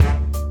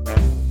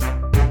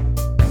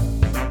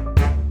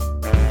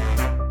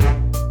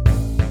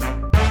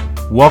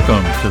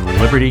Welcome to the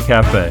Liberty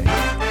Cafe,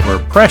 where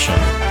oppression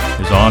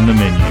is on the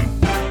menu.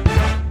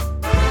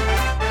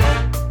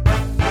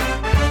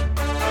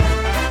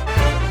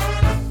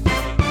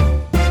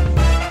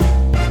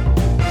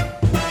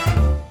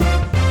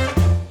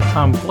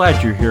 I'm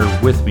glad you're here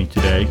with me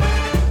today,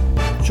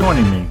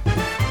 joining me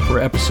for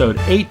episode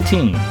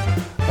 18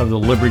 of the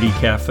Liberty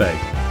Cafe.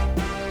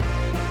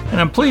 And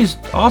I'm pleased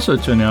also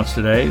to announce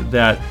today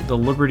that the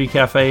Liberty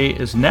Cafe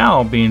is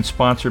now being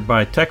sponsored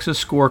by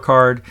Texas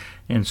Scorecard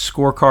and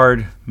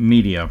Scorecard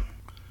Media.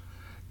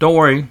 Don't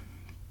worry,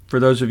 for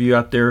those of you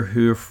out there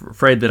who are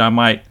afraid that I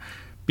might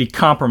be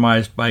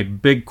compromised by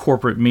big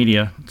corporate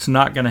media, it's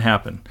not going to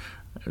happen.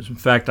 In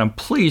fact, I'm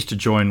pleased to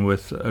join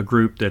with a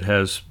group that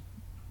has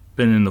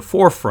been in the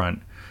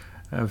forefront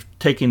of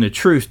taking the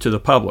truth to the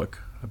public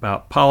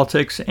about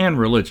politics and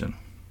religion.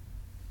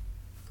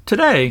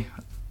 Today,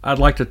 I'd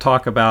like to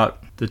talk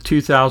about the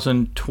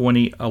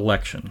 2020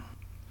 election.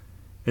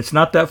 It's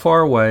not that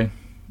far away,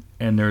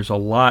 and there's a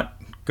lot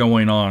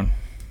going on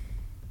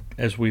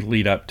as we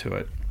lead up to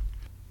it.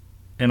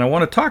 And I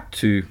want to talk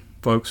to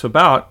folks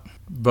about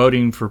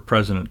voting for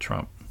President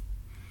Trump.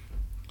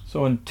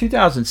 So in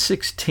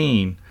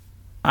 2016,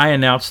 I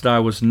announced that I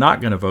was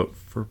not going to vote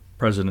for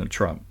President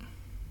Trump.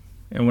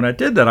 And when I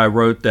did that, I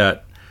wrote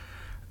that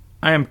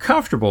I am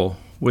comfortable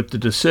with the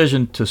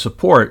decision to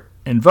support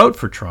and vote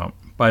for Trump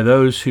by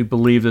those who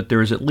believe that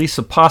there is at least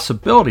a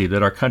possibility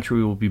that our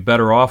country will be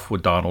better off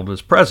with Donald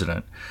as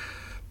president.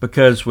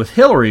 Because with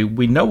Hillary,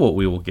 we know what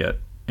we will get,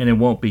 and it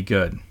won't be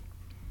good.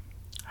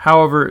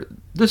 However,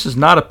 this is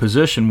not a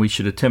position we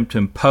should attempt to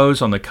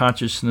impose on the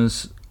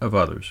consciousness of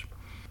others.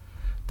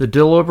 The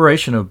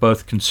deliberation of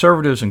both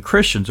conservatives and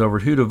Christians over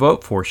who to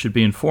vote for should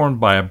be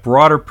informed by a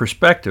broader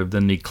perspective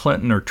than the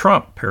Clinton or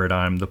Trump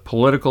paradigm the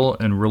political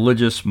and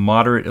religious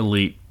moderate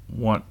elite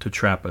want to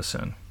trap us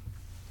in.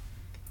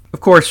 Of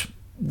course,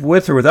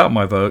 with or without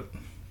my vote,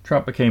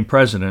 Trump became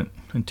president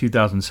in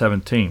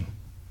 2017.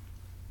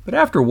 But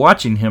after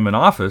watching him in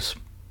office,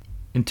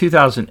 in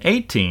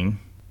 2018,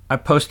 I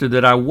posted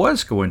that I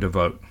was going to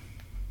vote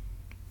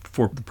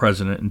for the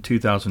president in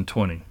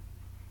 2020.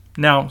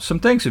 Now, some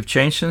things have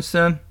changed since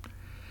then.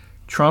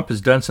 Trump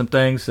has done some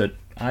things that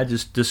I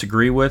just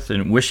disagree with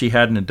and wish he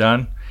hadn't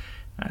done.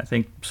 I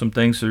think some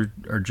things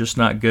are just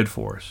not good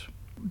for us.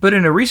 But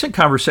in a recent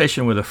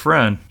conversation with a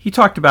friend, he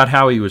talked about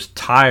how he was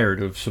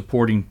tired of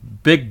supporting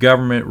big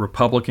government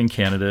Republican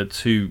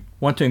candidates who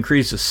want to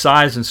increase the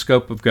size and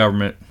scope of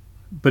government,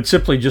 but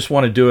simply just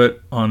want to do it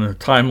on a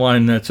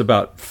timeline that's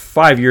about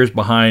 5 years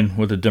behind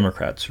what the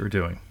Democrats are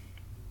doing.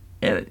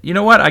 And you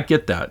know what? I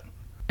get that.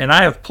 And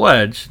I have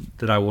pledged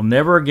that I will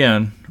never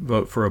again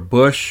vote for a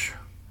Bush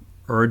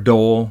or a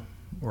Dole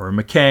or a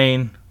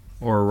McCain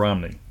or a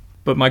Romney.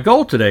 But my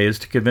goal today is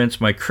to convince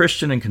my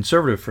Christian and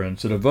conservative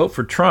friends that a vote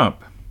for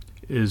Trump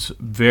is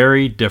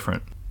very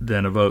different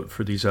than a vote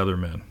for these other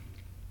men.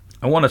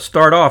 I want to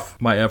start off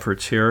my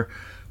efforts here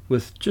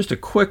with just a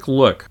quick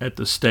look at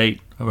the state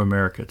of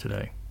America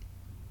today.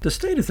 The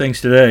state of things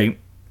today,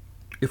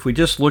 if we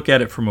just look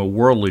at it from a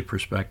worldly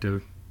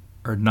perspective,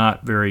 are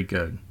not very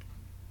good.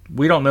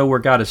 We don't know where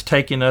God is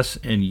taking us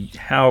and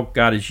how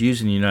God is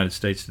using the United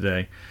States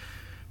today.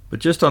 But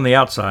just on the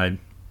outside,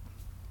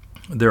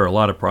 there are a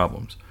lot of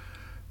problems.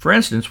 For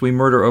instance, we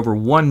murder over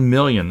 1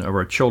 million of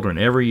our children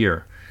every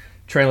year,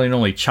 trailing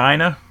only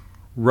China,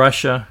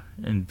 Russia,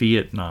 and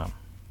Vietnam.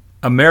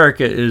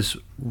 America is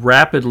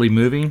rapidly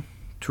moving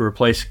to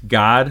replace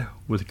God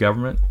with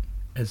government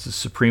as the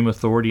supreme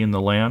authority in the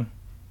land.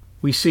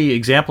 We see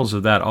examples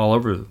of that all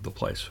over the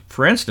place.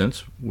 For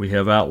instance, we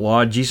have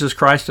outlawed Jesus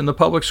Christ in the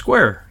public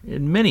square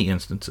in many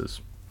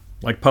instances,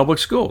 like public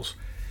schools.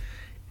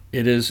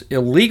 It is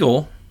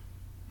illegal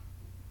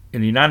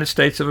in the United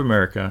States of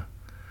America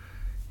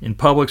in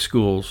public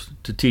schools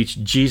to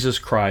teach Jesus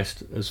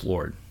Christ as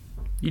Lord.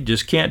 You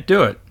just can't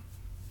do it.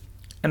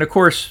 And of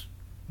course,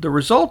 the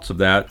results of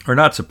that are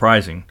not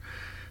surprising.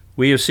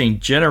 We have seen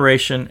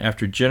generation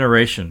after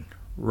generation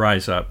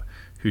rise up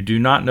who do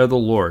not know the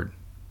Lord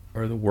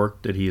or the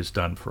work that He has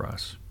done for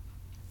us.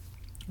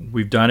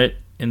 We've done it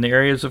in the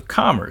areas of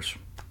commerce.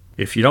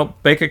 If you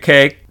don't bake a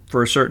cake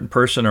for a certain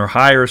person or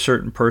hire a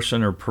certain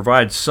person or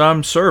provide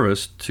some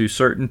service to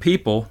certain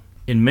people,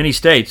 in many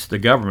states the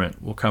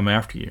government will come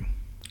after you.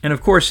 And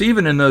of course,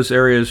 even in those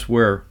areas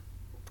where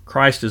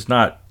Christ is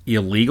not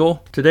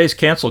illegal, today's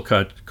cancel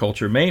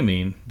culture may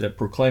mean that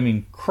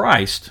proclaiming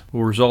Christ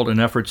will result in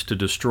efforts to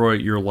destroy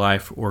your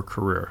life or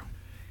career.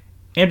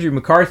 Andrew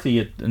McCarthy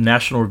at the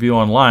National Review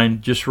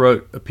Online just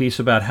wrote a piece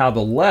about how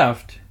the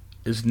left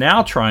is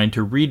now trying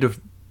to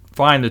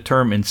redefine the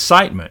term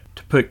incitement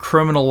to put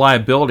criminal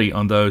liability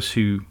on those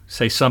who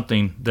say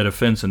something that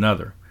offends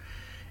another.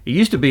 It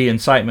used to be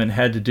incitement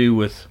had to do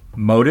with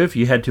motive,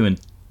 you had to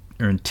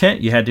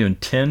intent, you had to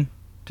intend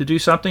to do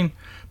something.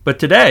 But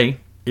today,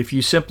 if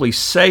you simply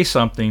say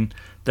something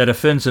that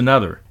offends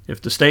another,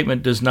 if the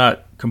statement does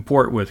not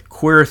comport with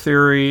queer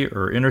theory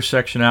or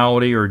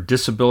intersectionality or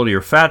disability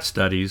or fat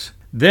studies,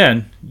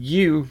 then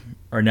you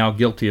are now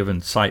guilty of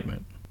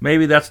incitement.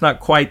 Maybe that's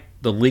not quite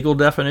the legal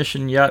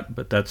definition yet,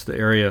 but that's the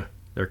area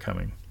they're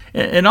coming.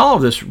 And all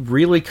of this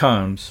really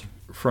comes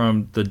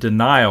from the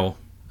denial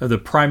of the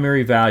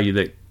primary value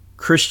that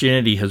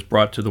Christianity has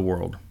brought to the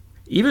world,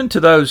 even to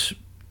those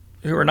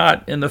who are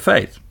not in the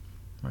faith.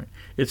 Right?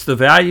 It's the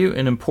value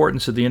and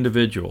importance of the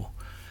individual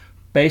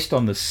based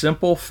on the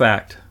simple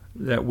fact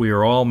that we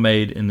are all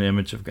made in the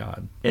image of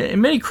God.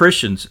 And many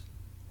Christians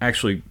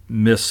actually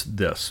miss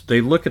this.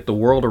 They look at the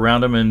world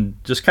around them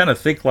and just kind of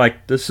think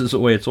like this is the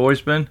way it's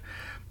always been,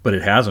 but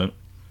it hasn't.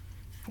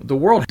 The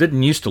world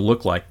didn't used to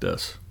look like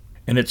this.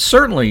 And it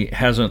certainly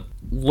hasn't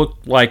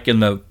looked like in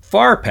the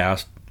far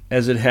past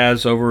as it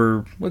has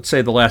over, let's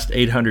say, the last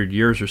 800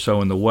 years or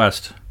so in the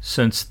West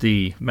since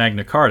the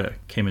Magna Carta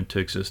came into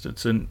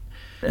existence. And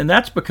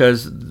that's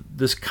because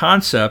this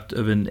concept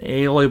of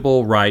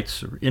inalienable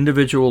rights or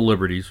individual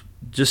liberties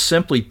just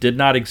simply did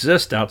not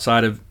exist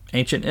outside of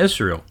ancient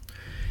Israel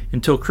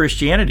until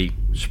Christianity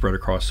spread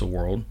across the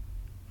world,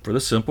 for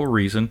the simple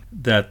reason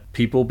that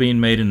people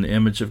being made in the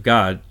image of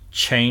God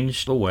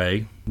changed the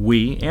way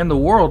we and the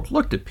world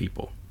looked at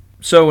people.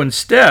 So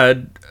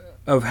instead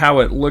of how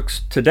it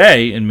looks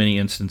today in many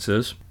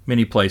instances,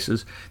 many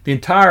places, the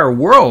entire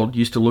world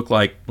used to look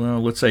like,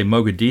 well, let's say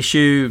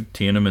Mogadishu,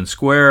 Tiananmen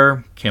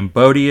Square,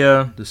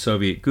 Cambodia, the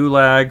Soviet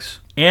gulags,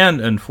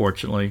 and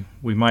unfortunately,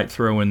 we might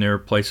throw in there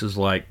places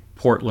like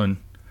Portland,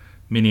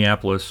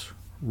 Minneapolis,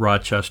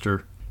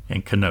 Rochester,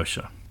 and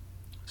Kenosha.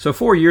 So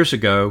 4 years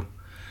ago,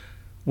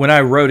 when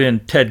I wrote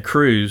in Ted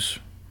Cruz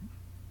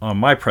on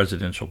my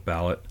presidential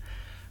ballot,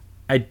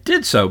 I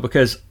did so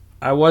because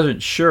I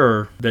wasn't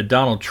sure that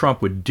Donald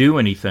Trump would do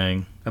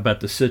anything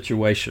about the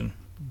situation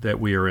that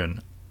we are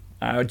in.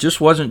 I just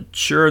wasn't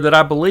sure that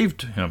I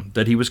believed him,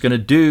 that he was going to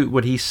do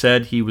what he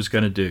said he was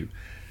going to do.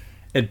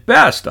 At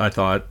best, I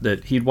thought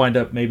that he'd wind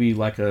up maybe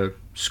like a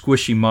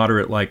squishy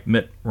moderate like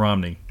Mitt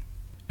Romney.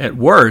 At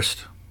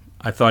worst,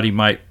 I thought he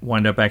might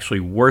wind up actually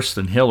worse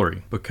than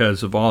Hillary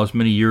because of all his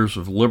many years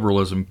of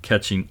liberalism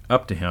catching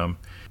up to him.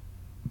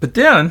 But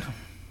then,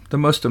 the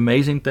most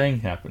amazing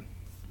thing happened.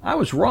 I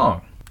was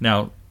wrong.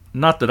 Now,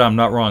 not that I'm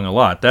not wrong a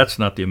lot. That's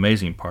not the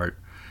amazing part.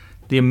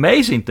 The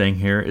amazing thing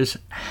here is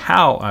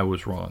how I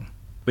was wrong.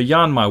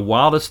 Beyond my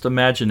wildest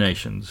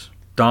imaginations,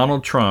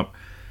 Donald Trump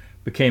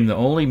became the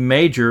only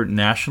major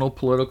national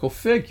political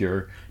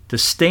figure to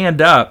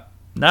stand up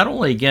not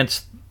only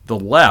against the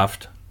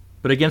left,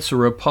 but against the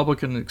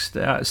Republican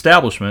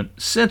establishment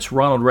since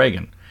Ronald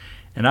Reagan.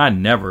 And I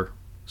never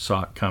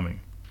saw it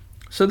coming.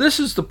 So this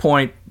is the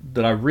point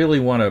that I really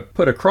want to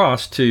put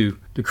across to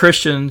the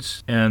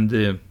Christians and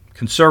the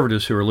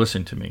conservatives who are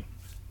listening to me.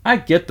 I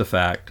get the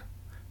fact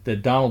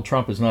that Donald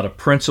Trump is not a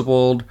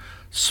principled,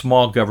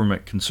 small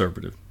government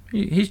conservative.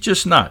 He's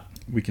just not.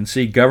 We can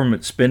see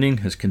government spending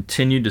has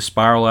continued to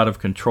spiral out of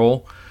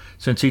control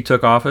since he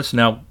took office.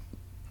 Now,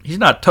 he's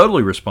not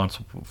totally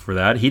responsible for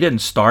that. He didn't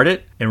start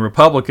it, and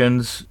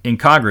Republicans in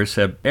Congress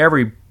have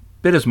every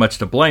bit as much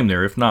to blame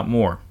there, if not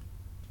more.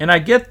 And I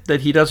get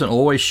that he doesn't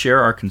always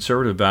share our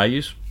conservative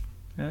values.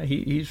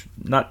 He's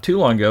not too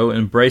long ago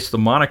embraced the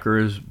moniker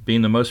as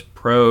being the most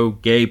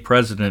pro-gay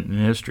president in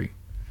history.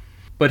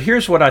 But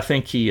here's what I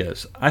think he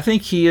is. I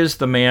think he is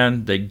the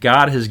man that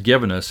God has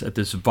given us at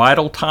this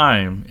vital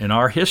time in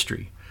our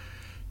history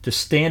to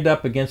stand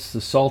up against the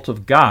assault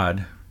of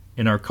God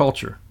in our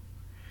culture.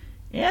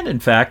 And in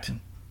fact,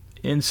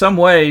 in some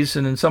ways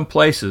and in some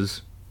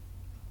places,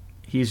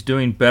 he's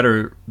doing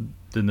better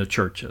than the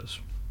church is.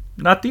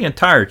 Not the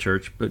entire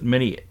church, but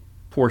many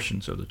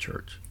portions of the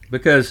church.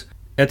 Because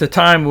at the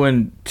time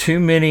when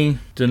too many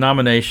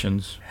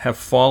denominations have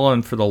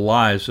fallen for the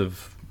lies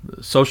of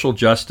social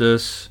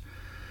justice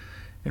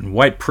and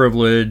white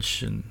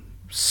privilege and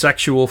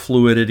sexual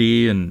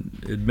fluidity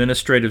and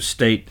administrative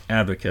state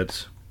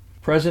advocates,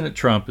 President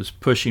Trump is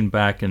pushing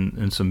back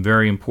in some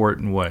very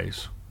important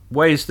ways.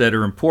 Ways that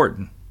are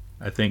important,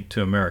 I think,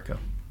 to America.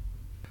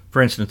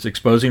 For instance,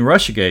 exposing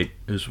Russiagate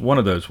is one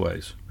of those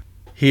ways.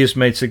 He has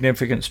made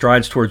significant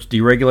strides towards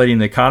deregulating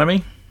the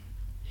economy.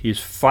 He's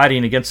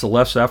fighting against the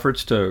left's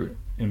efforts to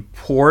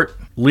import,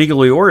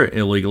 legally or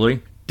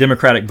illegally,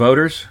 Democratic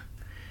voters.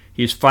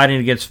 He's fighting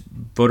against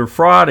voter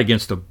fraud,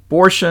 against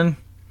abortion.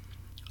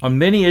 On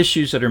many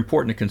issues that are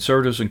important to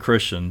conservatives and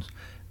Christians,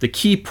 the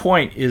key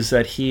point is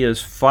that he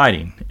is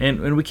fighting.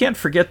 And we can't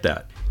forget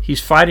that. He's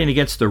fighting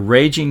against the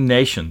raging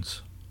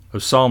nations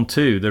of Psalm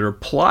 2 that are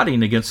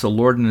plotting against the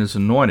Lord and his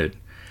anointed.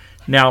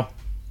 Now,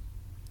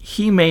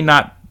 he may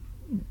not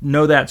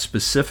know that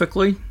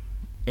specifically,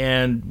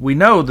 and we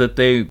know that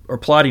they are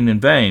plotting in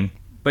vain,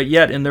 but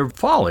yet in their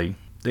folly,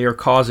 they are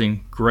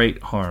causing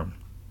great harm.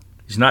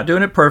 He's not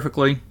doing it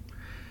perfectly.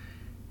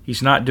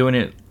 He's not doing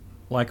it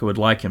like I would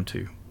like him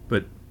to,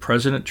 but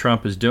President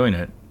Trump is doing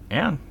it,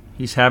 and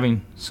he's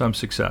having some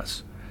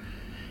success.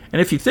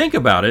 And if you think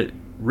about it,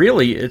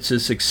 really, it's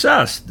his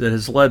success that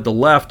has led the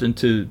left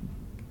into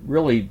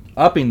really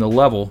upping the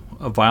level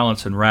of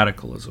violence and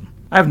radicalism.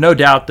 I have no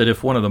doubt that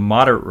if one of the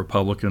moderate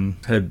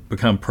Republicans had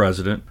become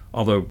president,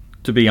 although,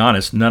 to be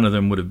honest, none of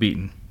them would have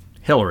beaten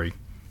Hillary,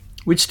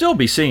 we'd still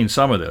be seeing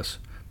some of this.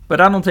 But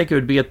I don't think it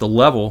would be at the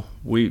level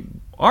we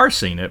are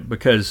seeing it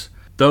because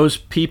those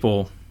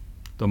people,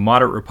 the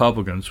moderate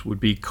Republicans, would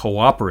be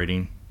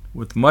cooperating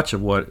with much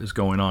of what is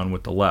going on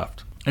with the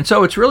left. And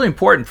so it's really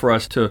important for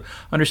us to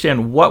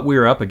understand what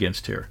we're up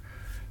against here.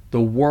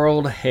 The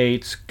world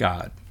hates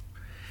God.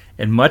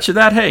 And much of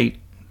that hate,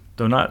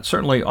 though not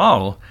certainly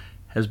all,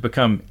 has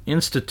become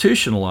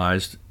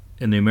institutionalized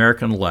in the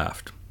American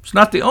left. It's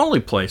not the only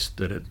place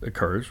that it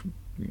occurs.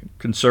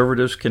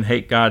 Conservatives can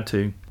hate God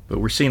too, but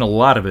we're seeing a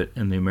lot of it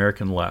in the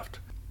American left.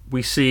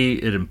 We see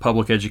it in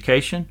public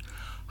education,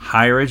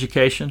 higher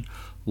education,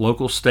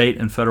 local, state,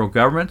 and federal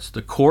governments,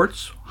 the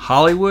courts,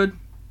 Hollywood,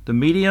 the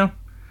media.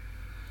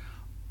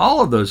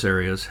 All of those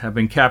areas have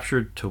been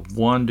captured to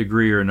one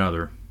degree or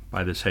another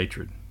by this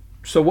hatred.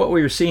 So what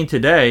we are seeing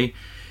today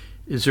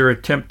is their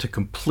attempt to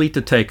complete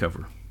the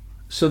takeover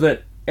so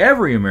that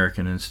every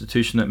American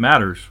institution that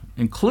matters,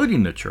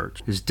 including the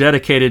church, is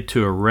dedicated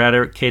to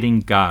eradicating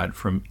God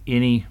from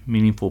any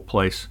meaningful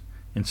place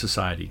in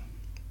society.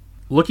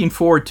 Looking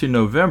forward to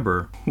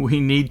November, we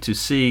need to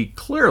see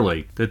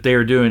clearly that they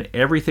are doing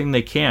everything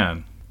they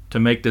can to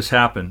make this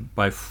happen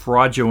by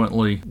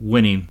fraudulently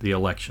winning the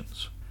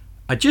elections.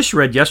 I just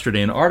read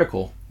yesterday an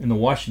article in the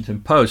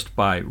Washington Post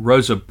by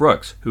Rosa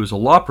Brooks, who is a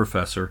law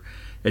professor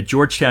at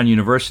Georgetown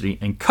University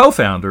and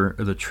co-founder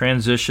of the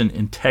Transition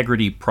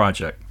Integrity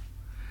Project.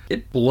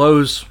 It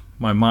blows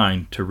my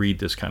mind to read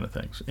this kind of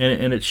things,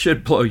 and it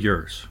should blow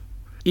yours.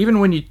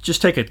 Even when you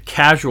just take a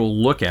casual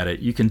look at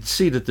it, you can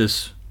see that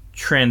this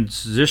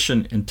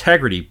Transition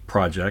Integrity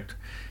Project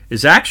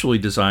is actually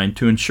designed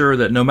to ensure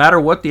that no matter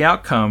what the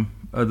outcome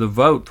of the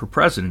vote for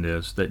president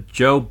is, that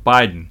Joe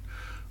Biden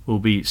will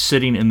be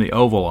sitting in the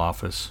Oval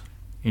Office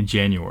in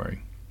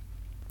January.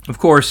 Of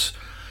course,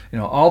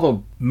 all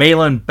the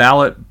mail-in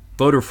ballot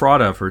voter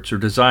fraud efforts are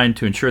designed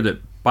to ensure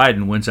that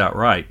Biden wins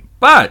outright.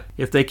 But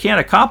if they can't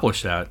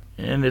accomplish that,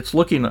 and it's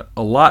looking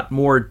a lot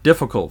more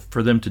difficult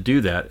for them to do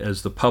that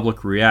as the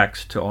public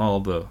reacts to all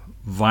the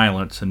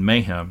violence and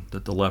mayhem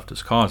that the left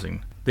is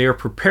causing, they are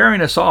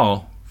preparing us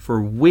all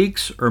for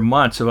weeks or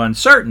months of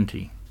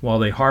uncertainty while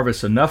they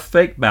harvest enough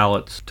fake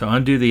ballots to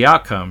undo the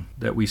outcome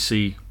that we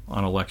see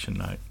on election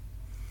night.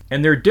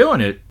 And they're doing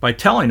it by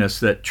telling us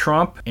that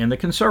Trump and the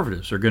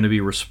conservatives are going to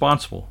be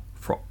responsible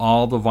for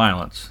all the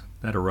violence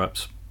that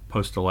erupts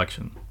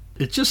post-election.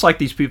 It's just like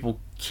these people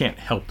can't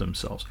help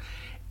themselves.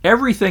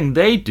 Everything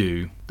they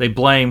do, they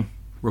blame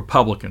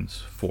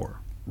Republicans for.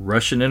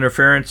 Russian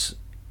interference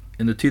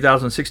in the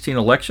 2016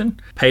 election,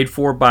 paid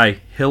for by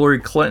Hillary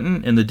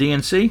Clinton and the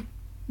DNC?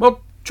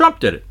 Well, Trump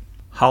did it.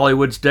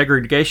 Hollywood's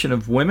degradation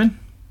of women?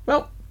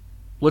 Well,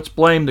 let's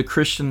blame the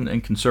Christian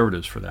and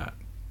conservatives for that.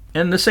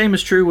 And the same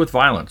is true with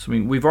violence.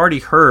 We've already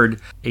heard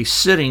a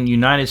sitting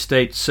United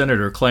States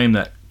senator claim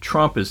that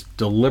Trump is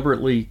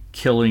deliberately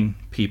killing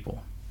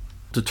people.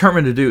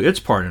 Determined to do its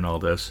part in all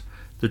this,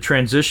 the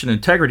Transition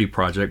Integrity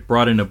Project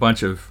brought in a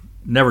bunch of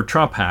Never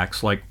Trump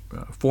hacks like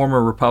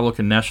former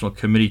Republican National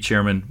Committee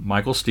Chairman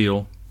Michael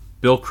Steele,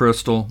 Bill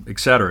Kristol,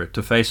 etc.,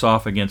 to face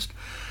off against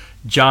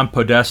John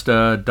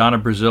Podesta, Donna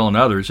Brazile, and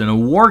others in a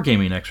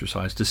wargaming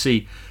exercise to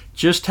see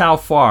just how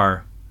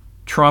far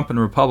Trump and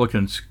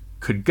Republicans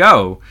could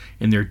go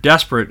in their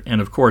desperate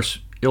and, of course,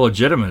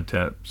 illegitimate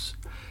attempts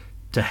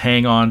to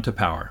hang on to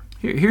power.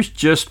 Here's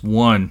just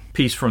one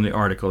piece from the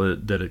article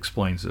that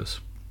explains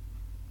this.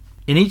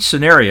 In each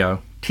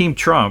scenario, Team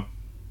Trump,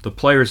 the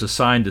players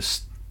assigned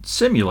to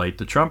simulate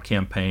the Trump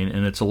campaign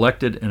and its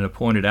elected and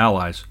appointed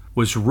allies,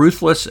 was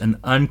ruthless and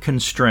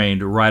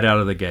unconstrained right out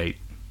of the gate.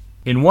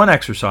 In one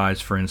exercise,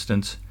 for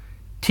instance,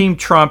 Team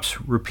Trump's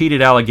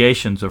repeated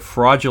allegations of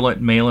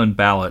fraudulent mail-in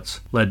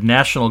ballots led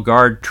National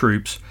Guard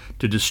troops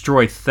to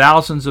destroy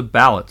thousands of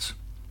ballots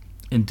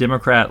in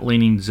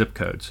Democrat-leaning zip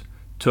codes,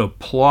 to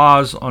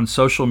applause on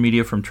social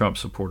media from Trump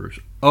supporters.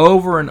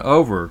 Over and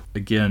over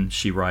again,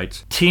 she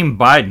writes, Team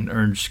Biden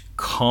urged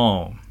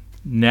calm,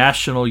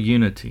 national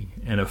unity,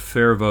 and a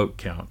fair vote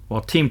count,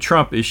 while Team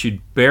Trump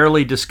issued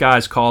barely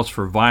disguised calls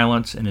for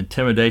violence and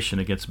intimidation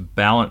against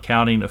ballot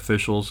counting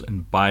officials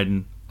and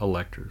Biden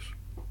electors.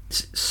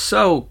 It's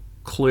so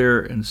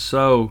clear and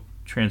so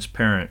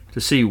transparent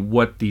to see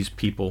what these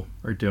people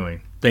are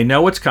doing. They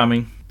know what's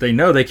coming. They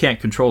know they can't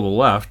control the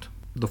left,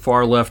 the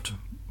far left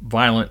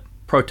violent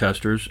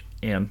protesters,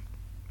 and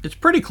it's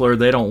pretty clear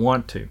they don't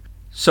want to.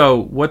 So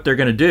what they're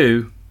going to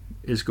do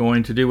is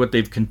going to do what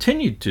they've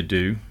continued to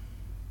do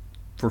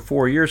for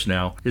 4 years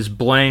now, is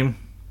blame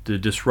the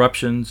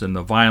disruptions and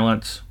the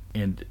violence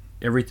and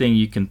everything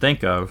you can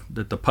think of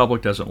that the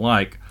public doesn't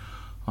like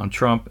on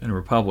Trump and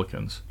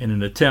Republicans in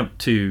an attempt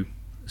to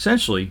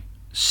essentially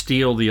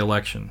steal the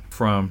election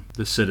from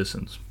the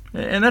citizens.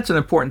 And that's an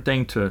important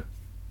thing to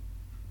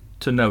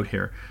note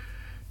here.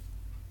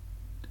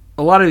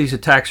 A lot of these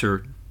attacks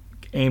are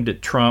aimed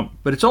at Trump,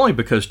 but it's only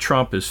because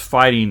Trump is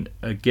fighting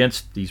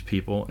against these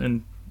people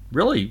and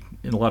really,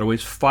 in a lot of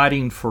ways,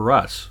 fighting for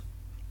us.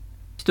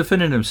 He's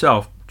defending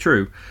himself,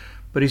 true,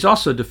 but he's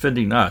also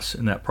defending us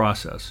in that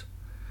process.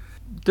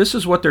 This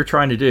is what they're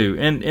trying to do,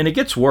 and it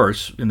gets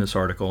worse in this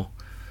article,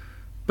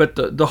 but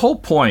the whole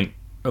point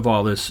of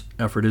all this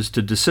effort is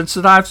to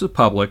desensitize the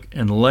public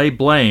and lay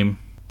blame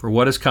for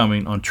what is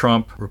coming on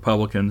Trump,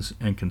 Republicans,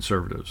 and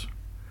conservatives.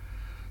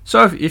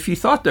 So if you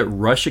thought that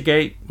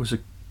Russiagate was a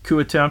coup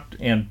attempt,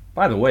 and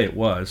by the way it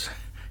was,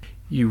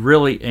 you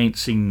really ain't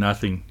seen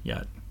nothing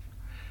yet.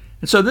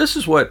 And so this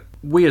is what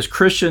we as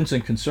Christians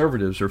and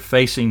conservatives are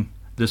facing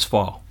this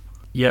fall.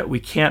 Yet we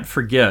can't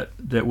forget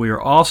that we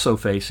are also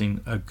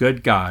facing a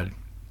good God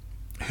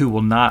who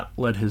will not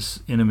let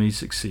his enemies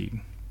succeed.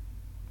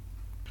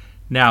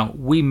 Now,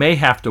 we may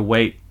have to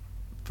wait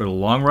for the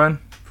long run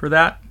for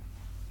that.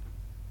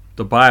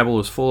 The Bible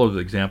is full of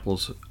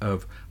examples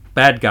of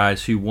bad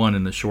guys who won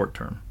in the short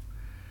term.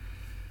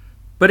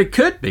 But it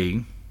could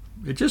be,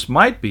 it just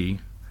might be,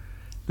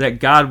 that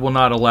God will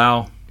not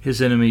allow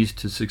his enemies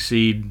to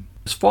succeed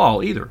this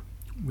fall either.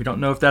 We don't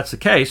know if that's the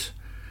case,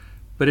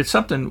 but it's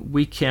something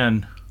we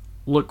can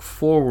look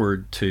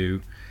forward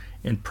to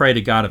and pray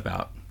to God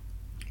about.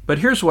 But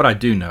here's what I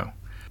do know.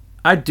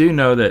 I do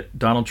know that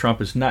Donald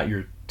Trump is not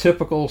your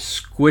typical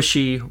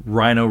squishy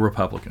rhino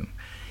Republican.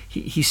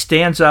 He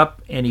stands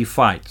up and he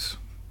fights.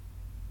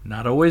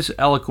 Not always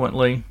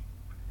eloquently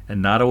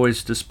and not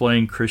always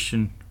displaying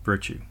Christian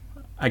virtue.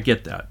 I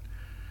get that.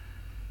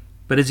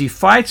 But as he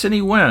fights and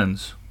he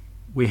wins,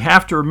 we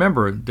have to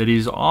remember that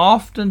he's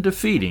often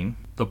defeating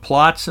the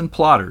plots and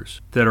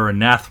plotters that are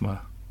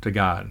anathema to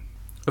God.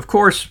 Of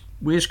course,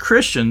 we as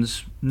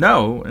Christians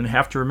know and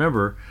have to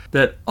remember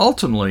that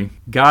ultimately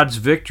God's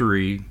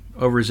victory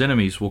over his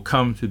enemies will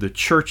come through the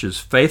church's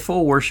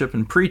faithful worship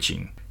and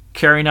preaching,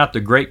 carrying out the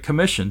Great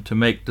Commission to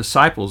make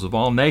disciples of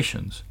all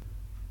nations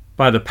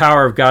by the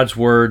power of God's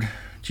Word,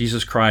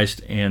 Jesus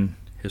Christ, and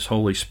his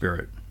Holy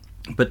Spirit.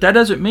 But that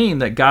doesn't mean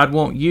that God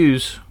won't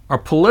use our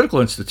political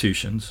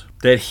institutions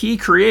that he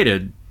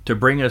created to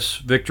bring us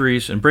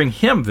victories and bring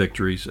him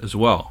victories as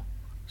well.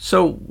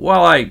 So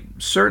while I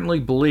certainly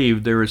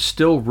believe there is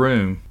still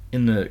room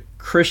in the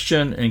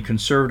Christian and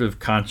conservative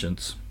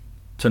conscience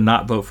to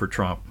not vote for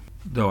Trump,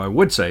 though I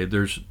would say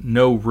there's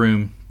no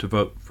room to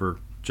vote for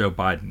Joe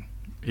Biden.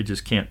 It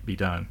just can't be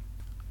done.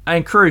 I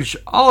encourage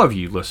all of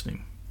you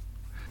listening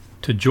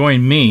to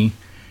join me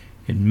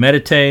in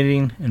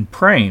meditating and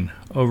praying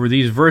over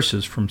these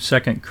verses from 2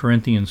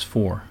 Corinthians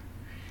 4.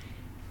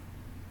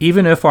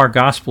 Even if our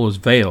gospel is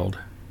veiled,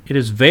 it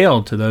is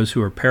veiled to those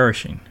who are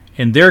perishing.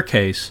 In their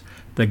case,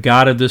 the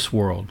God of this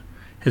world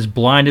has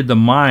blinded the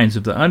minds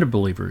of the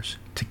unbelievers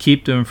to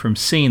keep them from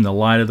seeing the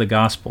light of the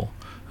gospel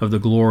of the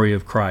glory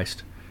of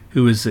Christ,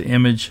 who is the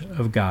image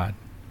of God.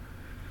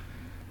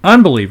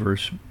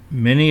 Unbelievers,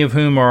 many of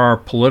whom are our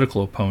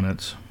political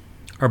opponents,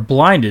 are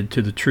blinded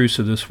to the truths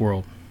of this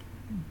world.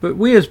 But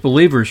we as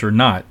believers are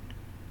not.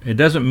 It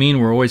doesn't mean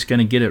we're always going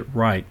to get it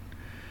right.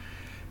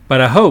 But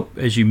I hope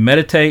as you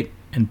meditate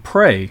and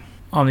pray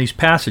on these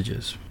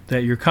passages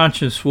that your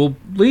conscience will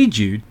lead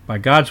you, by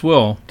God's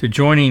will, to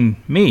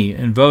joining me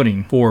in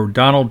voting for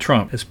Donald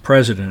Trump as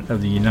President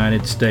of the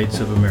United States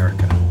of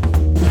America.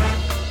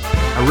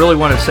 I really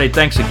want to say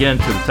thanks again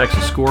to the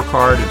Texas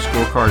Scorecard and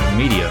Scorecard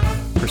Media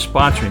for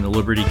sponsoring the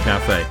Liberty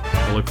Cafe.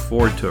 I look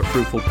forward to a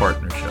fruitful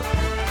partnership.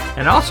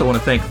 And I also want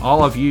to thank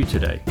all of you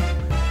today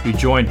who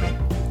joined me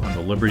on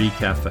the Liberty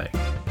Cafe.